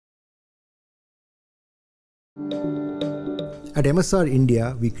At MSR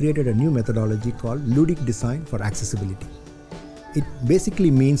India, we created a new methodology called Ludic Design for accessibility. It basically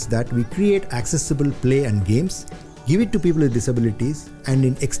means that we create accessible play and games, give it to people with disabilities, and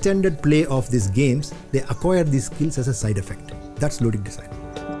in extended play of these games, they acquire these skills as a side effect. That's Ludic Design.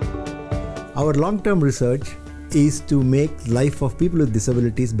 Our long-term research is to make life of people with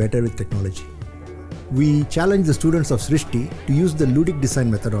disabilities better with technology. We challenge the students of Srishti to use the Ludic Design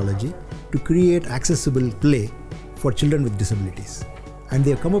methodology to create accessible play for children with disabilities. And they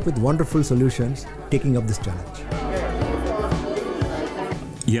have come up with wonderful solutions taking up this challenge.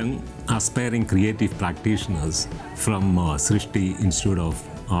 Young aspiring creative practitioners from Srishti Institute of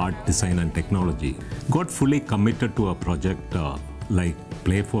Art, Design and Technology got fully committed to a project like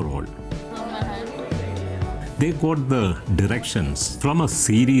Play for All. They got the directions from a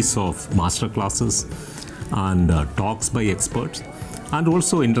series of master classes and talks by experts, and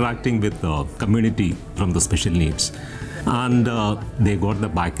also interacting with the community from the special needs. And they got the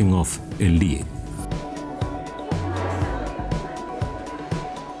backing of LDA.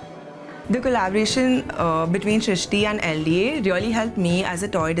 The collaboration between Srishti and LDA really helped me as a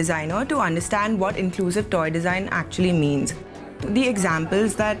toy designer to understand what inclusive toy design actually means. The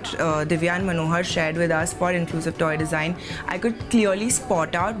examples that Divya and Manohar shared with us for inclusive toy design, I could clearly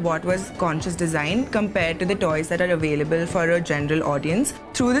spot out what was conscious design compared to the toys that are available for a general audience.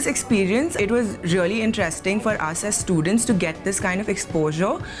 Through this experience, it was really interesting for us as students to get this kind of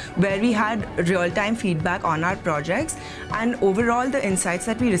exposure where we had real-time feedback on our projects, and overall the insights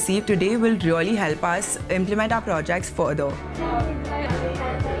that we received today will really help us implement our projects further.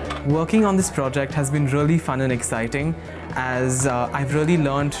 Working on this project has been really fun and exciting, as I've really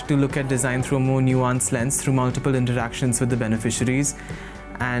learned to look at design through a more nuanced lens through multiple interactions with the beneficiaries.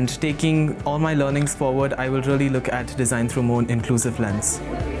 And taking all my learnings forward, I will really look at design through a more inclusive lens.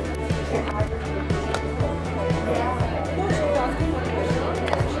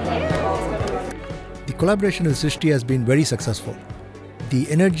 The collaboration with Srishti has been very successful. The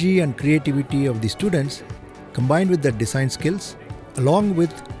energy and creativity of the students, combined with their design skills, along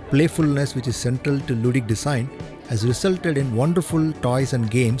with playfulness, which is central to Ludic Design, has resulted in wonderful toys and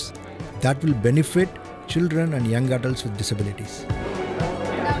games that will benefit children and young adults with disabilities.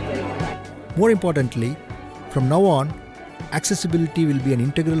 More importantly, from now on, accessibility will be an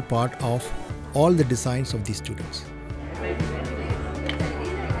integral part of all the designs of these students.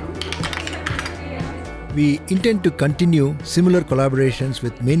 We intend to continue similar collaborations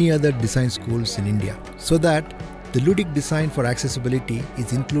with many other design schools in India so that the Ludic Design for accessibility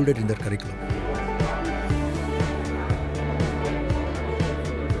is included in their curriculum.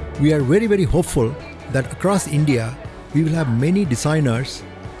 We are very hopeful that across India, we will have many designers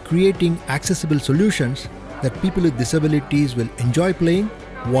creating accessible solutions that people with disabilities will enjoy playing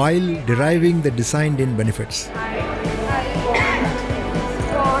while deriving the designed-in benefits.